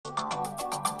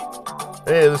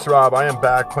Hey, this is Rob. I am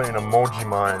back playing Emoji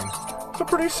Mine. It's a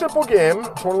pretty simple game.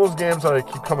 It's one of those games that I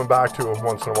keep coming back to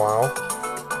once in a while.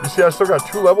 You see, I still got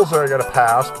 2 levels that I gotta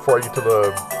pass before I get to the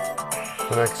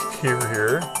next tier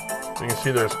here. So you can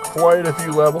see there's quite a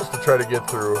few levels to try to get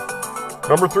through.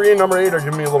 Number 3 and number 8 are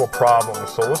giving me a little problem,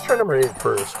 so let's try number 8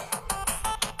 first.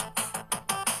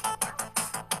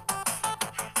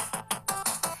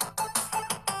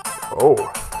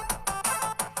 Oh.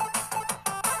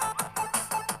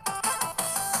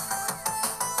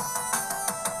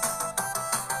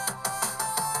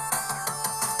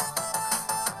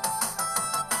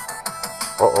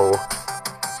 Uh-oh.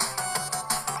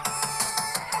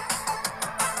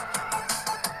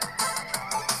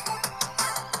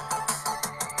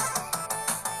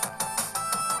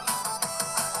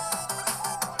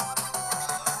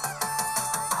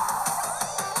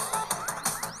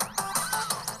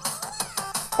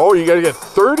 Oh, you gotta get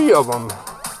 30 of them.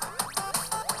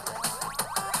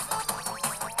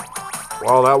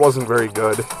 Wow, that wasn't very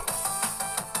good.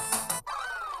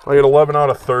 I get 11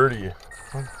 out of 30.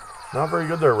 Not very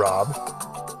good there, Rob.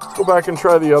 Let's go back and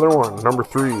try the other one, number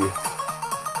 3.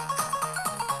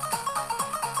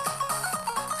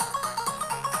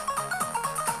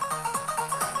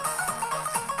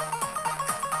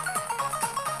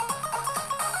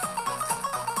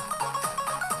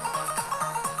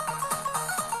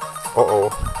 Uh-oh.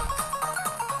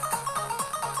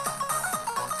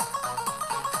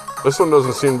 This one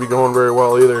doesn't seem to be going very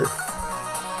well either.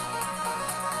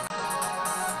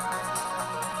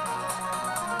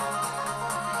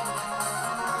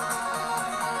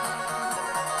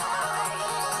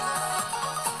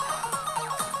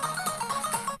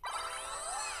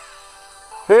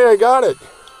 Hey, I got it.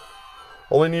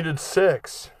 Only needed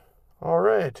 6. All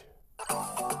right.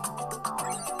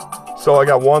 So I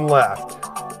got 1 left.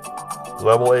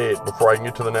 Level 8 before I can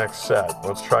get to the next set.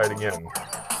 Let's try it again.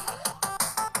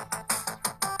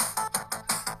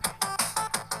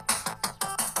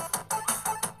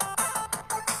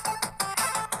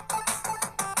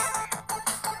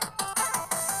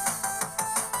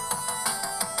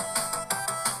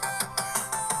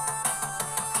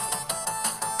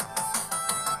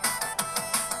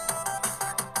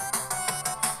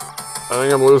 I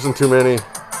think I'm losing too many.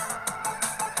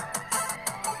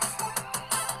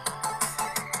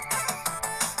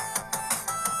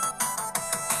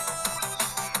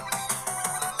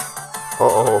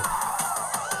 Uh-oh.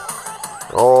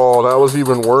 Oh, that was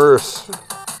even worse.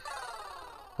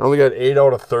 I only got 8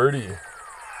 out of 30.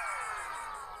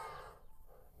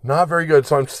 Not very good,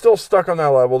 so I'm still stuck on that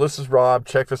level. This is Rob.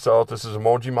 Check this out. This is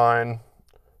Emoji Mine.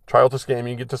 Try out this game.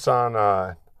 You can get this on...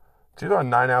 it's either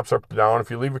on 9 apps up or down. If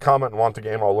you leave a comment and want the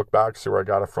game, I'll look back, see where I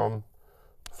got it from.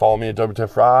 Follow me at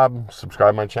WTF Rob.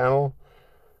 Subscribe to my channel.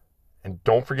 And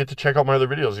don't forget to check out my other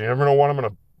videos. You never know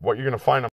what you're gonna find.